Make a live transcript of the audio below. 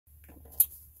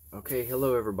Okay,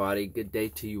 hello everybody. Good day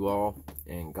to you all,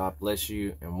 and God bless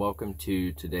you, and welcome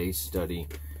to today's study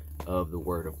of the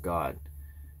Word of God.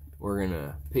 We're going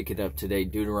to pick it up today,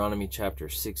 Deuteronomy Chapter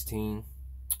 16.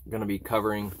 We're going to be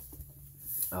covering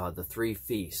the three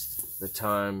feasts, the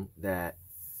time that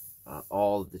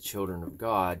all of the children of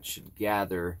God should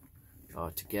gather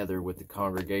together with the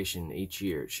congregation each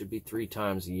year. It should be 3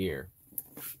 times a year.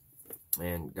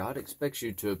 And God expects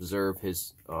you to observe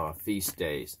His feast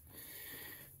days.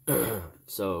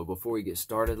 So before we get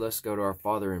started, let's go to our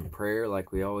Father in prayer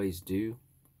like we always do.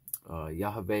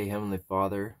 Yahweh, Heavenly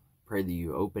Father, pray that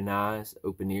you open eyes,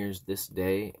 open ears this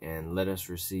day, and let us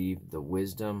receive the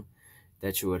wisdom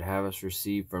that you would have us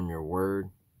receive from your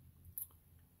word.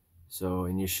 So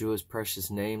in Yeshua's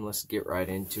precious name, let's get right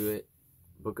into it.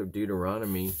 Book of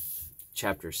Deuteronomy,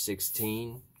 chapter 16.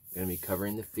 I'm going to be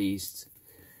covering the feasts.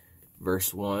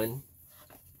 Verse 1,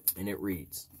 and it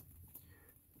reads,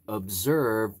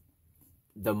 "Observe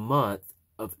the month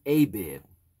of Abib,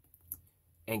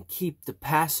 and keep the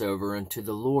Passover unto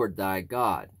the Lord thy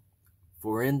God.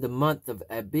 For in the month of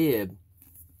Abib,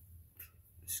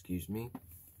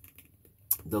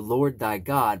 the Lord thy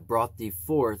God brought thee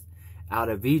forth out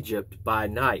of Egypt by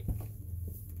night."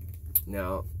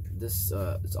 Now, this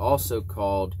is also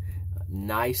called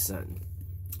Nisan,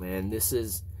 and this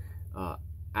is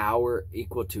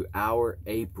equal to our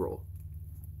April.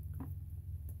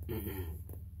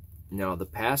 Now, the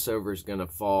Passover is going to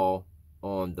fall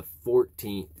on the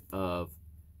 14th of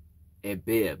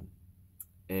Abib.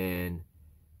 And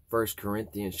 1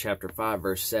 Corinthians chapter 5,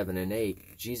 verse 7 and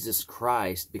 8, Jesus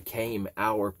Christ became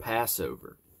our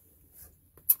Passover.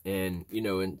 And, you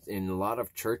know, in a lot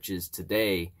of churches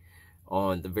today,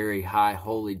 on the very high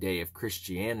holy day of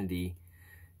Christianity,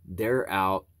 they're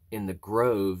out in the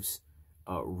groves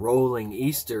rolling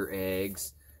Easter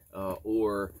eggs,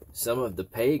 or some of the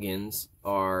pagans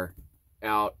are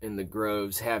out in the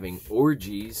groves having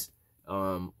orgies,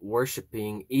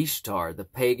 worshiping Ishtar, the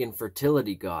pagan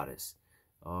fertility goddess.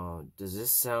 Does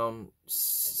this sound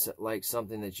like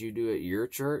something that you do at your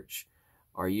church?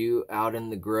 Are you out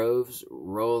in the groves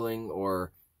rolling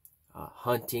or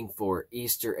hunting for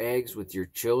Easter eggs with your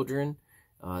children?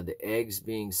 The eggs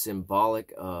being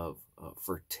symbolic of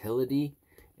fertility,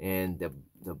 and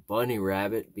the bunny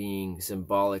rabbit being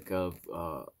symbolic of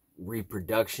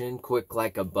reproduction, quick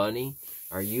like a bunny.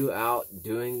 Are you out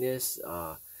doing this,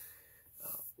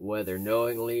 whether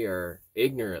knowingly or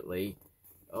ignorantly,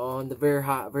 on the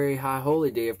very high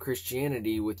holy day of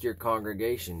Christianity with your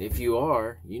congregation? If you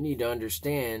are, you need to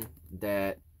understand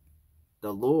that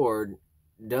the Lord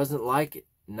doesn't like it,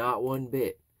 not one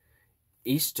bit.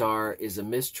 Ishtar is a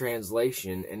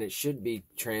mistranslation, and it should be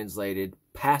translated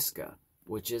Pascha,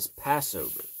 which is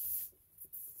Passover.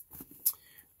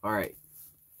 All right,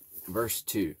 verse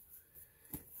 2.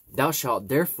 "Thou shalt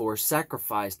therefore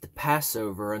sacrifice the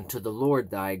Passover unto the Lord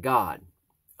thy God,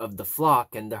 of the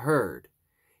flock and the herd,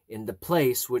 in the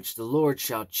place which the Lord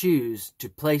shall choose to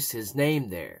place his name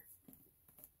there."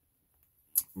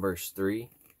 Verse 3.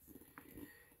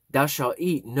 "Thou shalt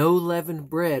eat no leavened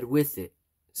bread with it.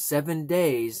 7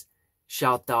 days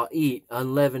shalt thou eat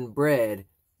unleavened bread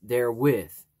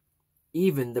therewith,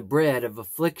 even the bread of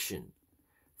affliction.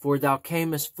 For thou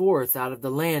camest forth out of the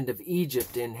land of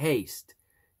Egypt in haste,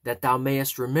 that thou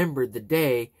mayest remember the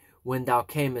day when thou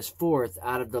camest forth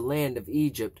out of the land of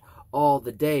Egypt all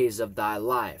the days of thy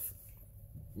life."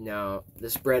 Now,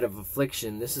 this bread of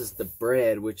affliction, this is the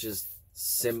bread which is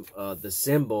the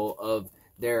symbol of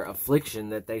their affliction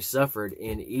that they suffered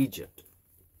in Egypt.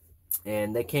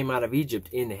 And they came out of Egypt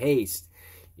in haste.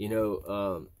 You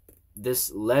know,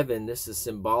 this leaven, this is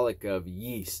symbolic of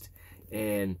yeast.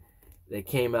 And they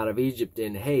came out of Egypt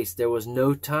in haste. There was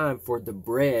no time for the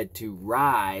bread to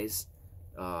rise,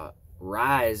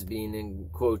 rise being in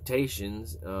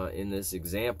quotations in this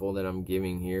example that I'm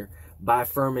giving here, by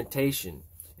fermentation.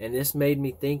 And this made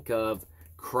me think of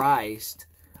Christ,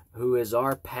 who is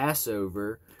our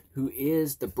Passover, who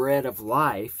is the bread of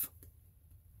life,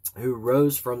 who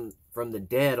rose from the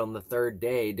dead on the 3rd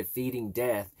day, defeating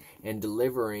death and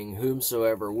delivering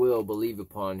whomsoever will believe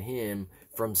upon him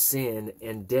from sin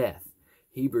and death.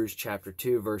 Hebrews chapter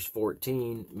 2, verse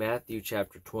 14, Matthew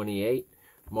chapter 28,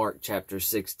 Mark chapter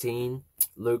 16,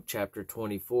 Luke chapter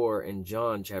 24, and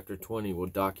John chapter 20 will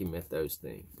document those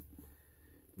things.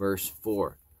 Verse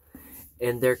 4,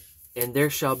 And there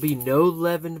shall be no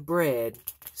leavened bread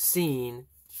seen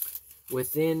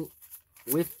with thee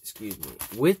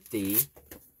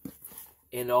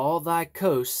in all thy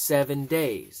coasts 7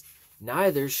 days,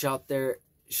 neither shalt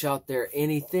there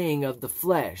anything of the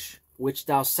flesh which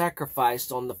thou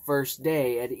sacrificed on the 1st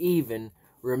day at even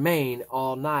remain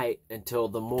all night until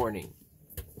the morning.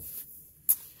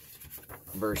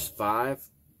 Verse 5.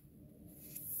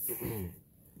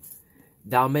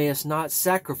 Thou mayest not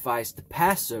sacrifice the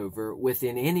Passover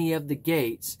within any of the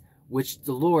gates which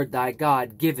the Lord thy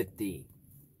God giveth thee.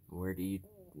 Where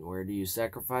do you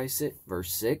sacrifice it?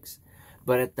 Verse 6.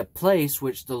 But at the place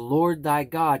which the Lord thy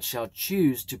God shall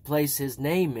choose to place his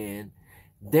name in,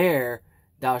 there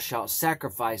thou shalt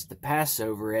sacrifice the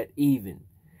Passover at even,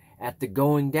 at the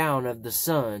going down of the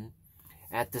sun,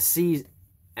 at the season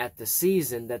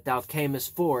that thou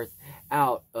camest forth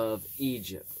out of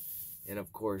Egypt. And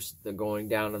of course, the going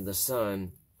down of the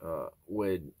sun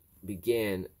would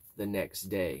begin the next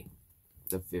day,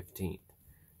 the 15th.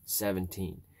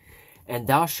 17. And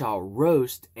thou shalt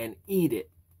roast and eat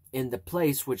it in the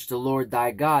place which the Lord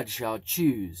thy God shall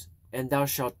choose, and thou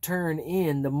shalt turn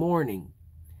in the morning,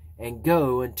 and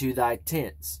go into thy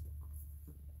tents.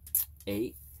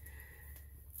 8.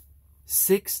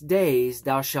 6 days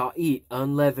thou shalt eat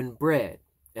unleavened bread,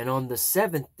 and on the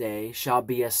 7th day shall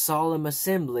be a solemn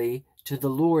assembly to the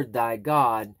Lord thy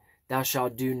God. Thou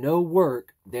shalt do no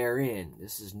work therein.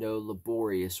 This is no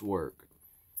laborious work.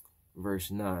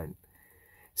 Verse 9.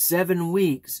 7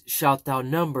 weeks shalt thou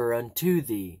number unto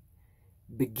thee.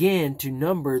 Begin to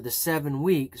number the 7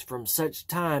 weeks from such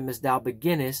time as thou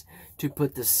beginnest to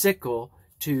put the sickle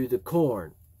to the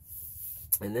corn.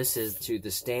 And this is to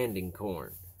the standing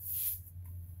corn.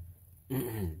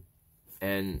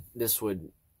 And this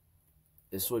would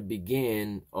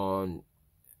begin on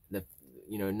the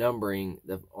numbering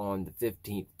on the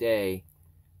 15th day,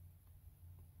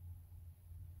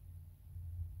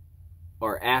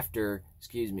 or after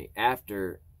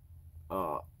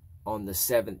on the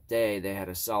 7th day they had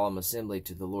a solemn assembly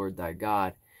to the Lord thy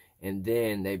God, and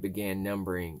then they began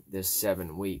numbering this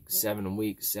 7 weeks. 7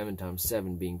 weeks, 7 times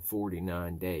 7 being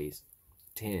 49 days.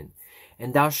 10.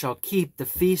 And thou shalt keep the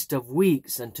feast of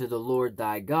weeks unto the Lord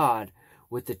thy God,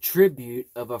 with the tribute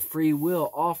of a free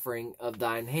will offering of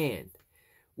thine hand,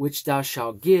 which thou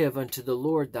shalt give unto the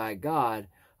Lord thy God,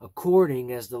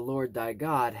 according as the Lord thy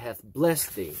God hath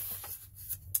blessed thee.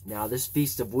 Now this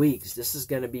Feast of Weeks, this is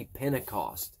going to be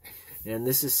Pentecost. And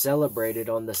this is celebrated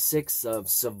on the 6th of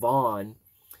Sivan,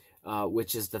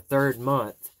 which is the 3rd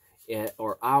month,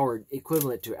 or our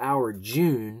equivalent to our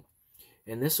June.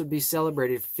 And this would be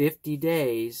celebrated 50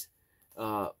 days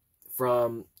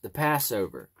from the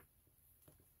Passover.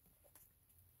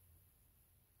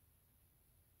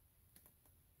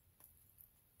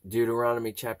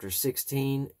 Deuteronomy chapter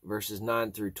 16, verses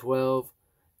 9 through 12,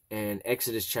 and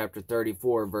Exodus chapter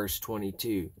 34, verse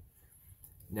 22.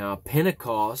 Now,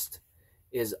 Pentecost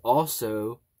is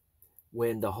also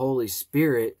when the Holy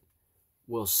Spirit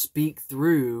will speak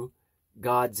through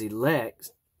God's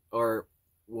elect, or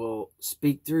will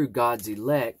speak through God's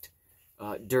elect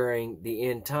during the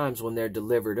end times when they're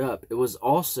delivered up. It was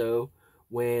also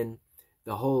when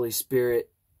the Holy Spirit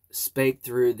spake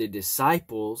through the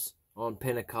disciples on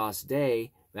Pentecost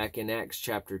Day, back in Acts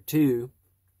chapter 2,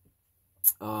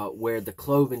 where the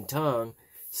cloven tongue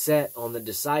sat on the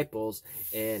disciples,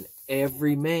 and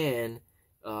every man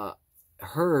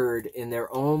heard in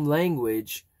their own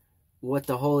language what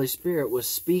the Holy Spirit was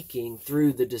speaking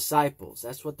through the disciples.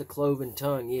 That's what the cloven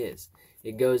tongue is.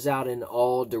 It goes out in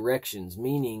all directions,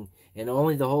 meaning, and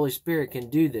only the Holy Spirit can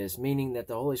do this, meaning that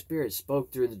the Holy Spirit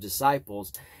spoke through the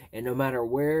disciples, and no matter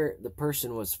where the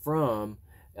person was from,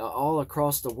 all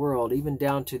across the world, even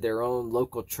down to their own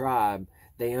local tribe,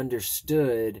 they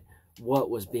understood what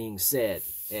was being said.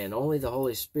 And only the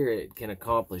Holy Spirit can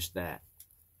accomplish that.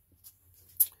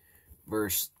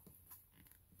 Verse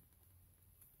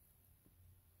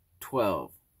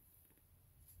 12.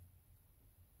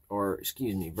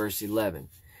 Verse 11.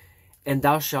 And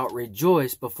thou shalt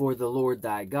rejoice before the Lord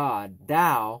thy God,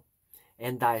 thou,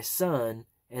 and thy son,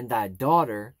 and thy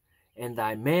daughter, and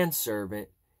thy manservant,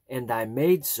 and thy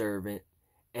maidservant,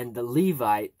 and the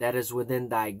Levite that is within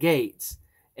thy gates,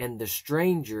 and the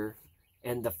stranger,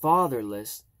 and the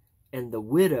fatherless, and the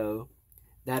widow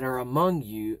that are among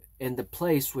you, in the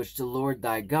place which the Lord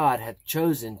thy God hath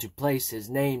chosen to place his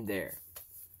name there.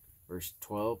 Verse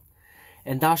 12.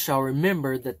 And thou shalt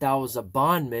remember that thou was a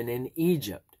bondman in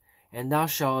Egypt, and thou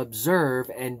shalt observe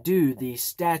and do these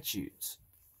statutes.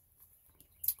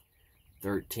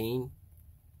 13.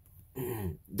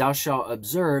 Thou shalt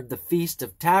observe the Feast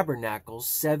of Tabernacles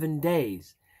 7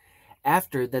 days,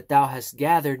 after that thou hast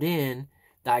gathered in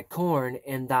thy corn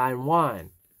and thine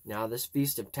wine. Now this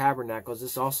Feast of Tabernacles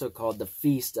is also called the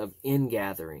Feast of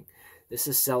Ingathering. This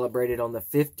is celebrated on the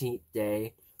 15th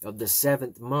day of the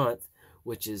 7th month,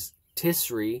 which is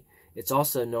Tisri. It's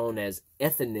also known as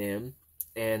Ethanim,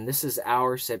 And this is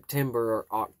our September or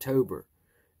October.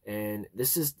 And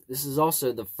this is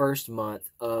also the first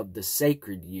month of the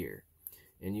sacred year.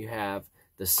 And you have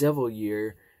the civil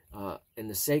year and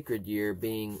the sacred year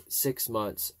being 6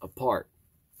 months apart.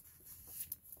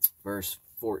 Verse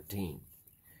 14.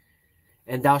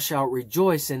 And thou shalt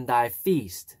rejoice in thy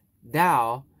feast,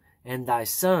 thou and thy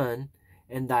son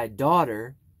and thy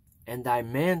daughter and thy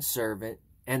manservant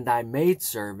and thy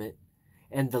maidservant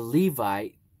and the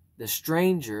Levite, the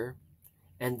stranger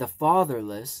and the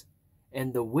fatherless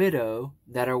and the widow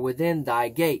that are within thy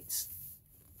gates.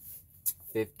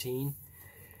 15.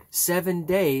 7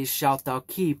 days shalt thou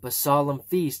keep a solemn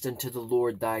feast unto the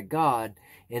Lord thy God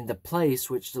in the place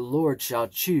which the Lord shall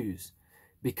choose,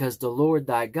 because the Lord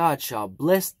thy God shall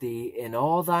bless thee in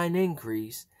all thine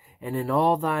increase, and in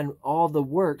all the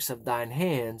works of thine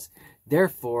hands.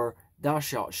 Therefore thou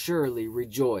shalt surely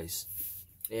rejoice.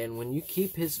 And when you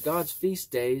keep God's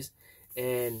feast days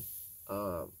and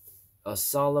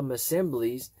solemn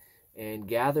assemblies, and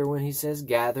gather when he says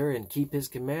gather, and keep his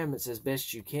commandments as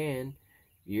best you can,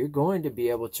 you're going to be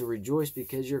able to rejoice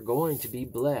because you're going to be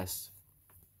blessed.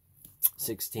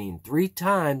 16. 3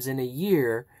 times in a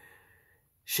year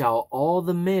shall all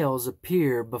the males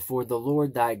appear before the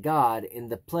Lord thy God in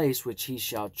the place which he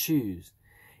shall choose,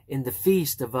 in the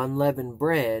feast of unleavened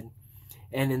bread,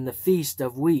 and in the feast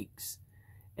of weeks,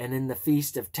 and in the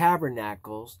feast of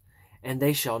tabernacles, and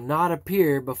they shall not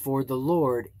appear before the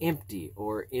Lord empty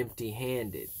or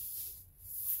empty-handed.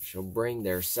 Shall bring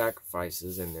their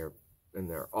sacrifices and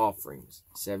their offerings.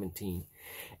 17.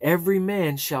 Every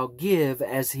man shall give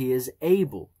as he is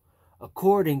able,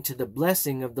 according to the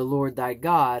blessing of the Lord thy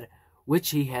God, which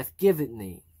he hath given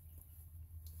thee.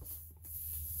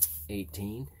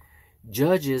 18.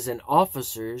 Judges and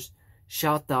officers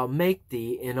shalt thou make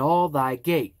thee in all thy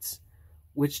gates,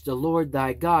 which the Lord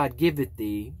thy God giveth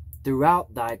thee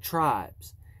throughout thy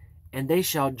tribes, and they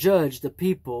shall judge the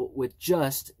people with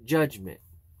just judgment,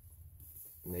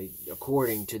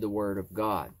 according to the word of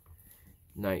God.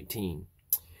 19.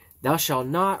 Thou shalt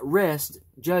not wrest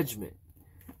judgment.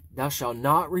 Thou shalt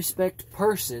not respect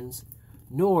persons,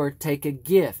 nor take a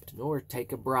gift, nor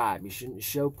take a bribe. You shouldn't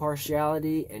show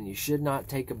partiality, and you should not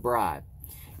take a bribe.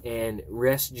 And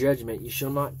wrest judgment. You shall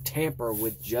not tamper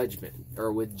with judgment,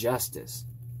 or with justice.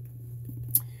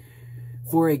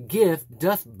 For a gift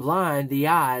doth blind the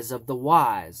eyes of the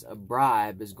wise. A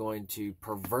bribe is going to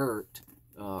pervert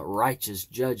righteous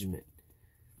judgment,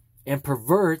 and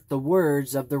pervert the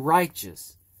words of the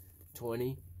righteous.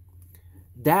 20.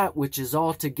 That which is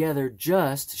altogether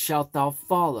just shalt thou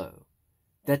follow,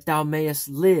 that thou mayest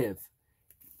live,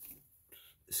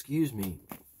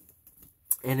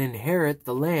 and inherit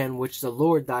the land which the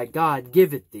Lord thy God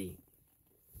giveth thee.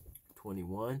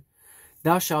 21.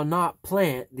 Thou shalt not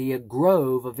plant thee a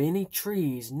grove of any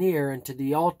trees near unto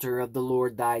the altar of the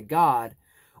Lord thy God,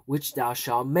 which thou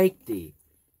shalt make thee.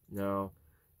 No,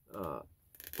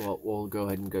 we'll go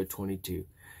ahead and go 22.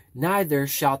 Neither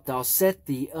shalt thou set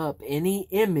thee up any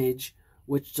image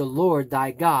which the Lord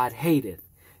thy God hateth.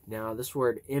 Now, this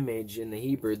word image in the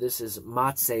Hebrew, this is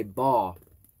matzebah,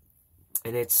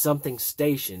 and it's something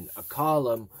stationed, a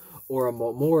column or a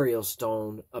memorial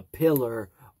stone, a pillar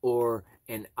or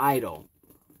an idol.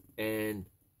 And,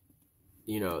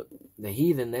 the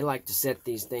heathen, they like to set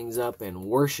these things up and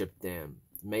worship them,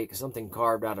 make something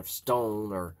carved out of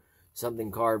stone or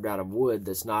something carved out of wood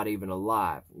that's not even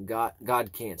alive.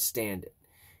 God can't stand it.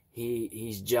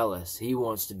 He's jealous. He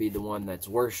wants to be the one that's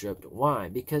worshipped. Why?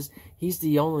 Because he's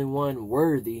the only one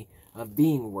worthy of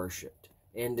being worshipped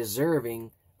and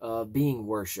deserving of being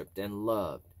worshipped and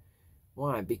loved.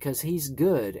 Why? Because he's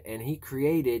good, and he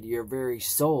created your very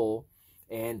soul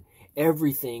and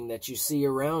everything that you see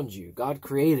around you. God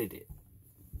created it.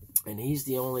 And he's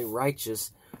the only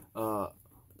righteous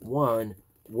one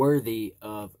worthy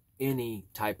of any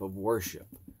type of worship.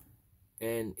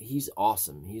 And he's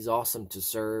awesome. He's awesome to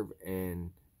serve,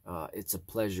 and it's a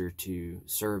pleasure to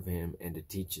serve him and to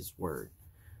teach his word.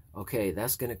 Okay,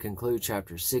 that's going to conclude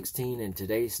chapter 16 in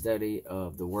today's study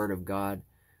of the Word of God.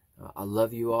 I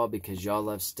love you all because y'all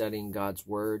love studying God's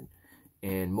Word.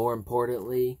 And more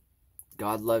importantly,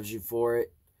 God loves you for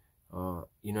it.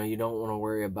 You don't want to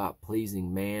worry about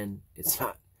pleasing man. It's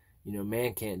not,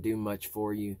 man can't do much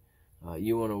for you.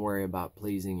 You want to worry about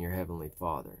pleasing your Heavenly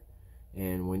Father.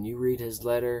 And when you read his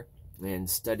letter and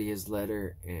study his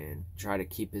letter and try to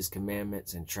keep his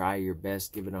commandments and try your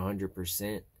best, give it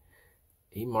 100%,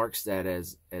 he marks that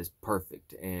as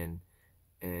perfect, and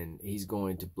he's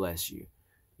going to bless you.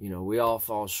 We all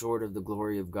fall short of the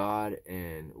glory of God,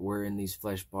 and we're in these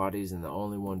flesh bodies, and the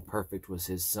only one perfect was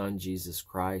his Son, Jesus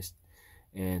Christ.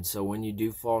 And so when you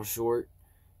do fall short,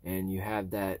 and you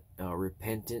have that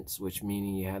repentance, which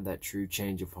meaning you have that true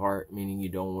change of heart, meaning you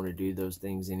don't want to do those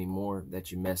things anymore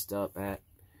that you messed up at,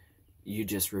 you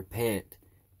just repent,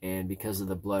 and because of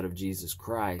the blood of Jesus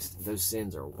Christ, those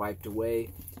sins are wiped away,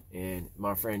 and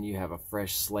my friend, you have a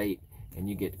fresh slate, and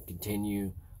you get to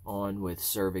continue on with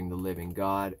serving the living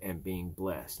God and being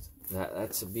blessed.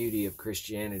 That's the beauty of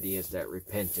Christianity, is that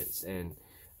repentance, and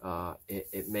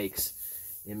it makes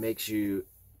you,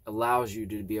 allows you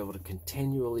to be able to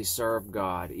continually serve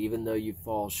God even though you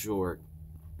fall short,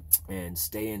 and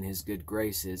stay in his good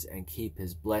graces and keep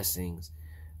his blessings,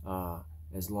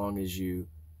 as long as you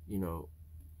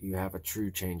have a true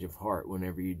change of heart.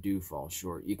 Whenever you do fall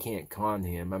short, you can't con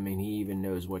him. I mean, he even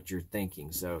knows what you're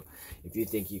thinking. So if you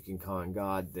think you can con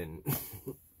God, then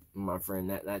my friend,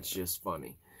 that's just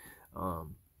funny.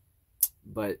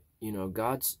 But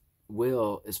God's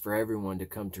will is for everyone to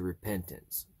come to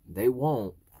repentance. They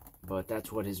won't, but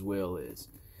that's what his will is.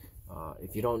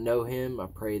 If you don't know him, I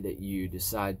pray that you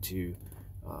decide to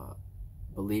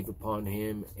believe upon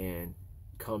him and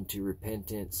come to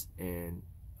repentance, and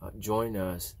join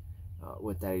us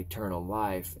with that eternal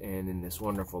life and in this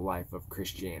wonderful life of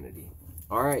Christianity.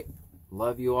 All right.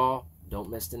 Love you all.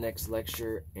 Don't miss the next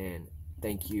lecture, and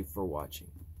thank you for watching.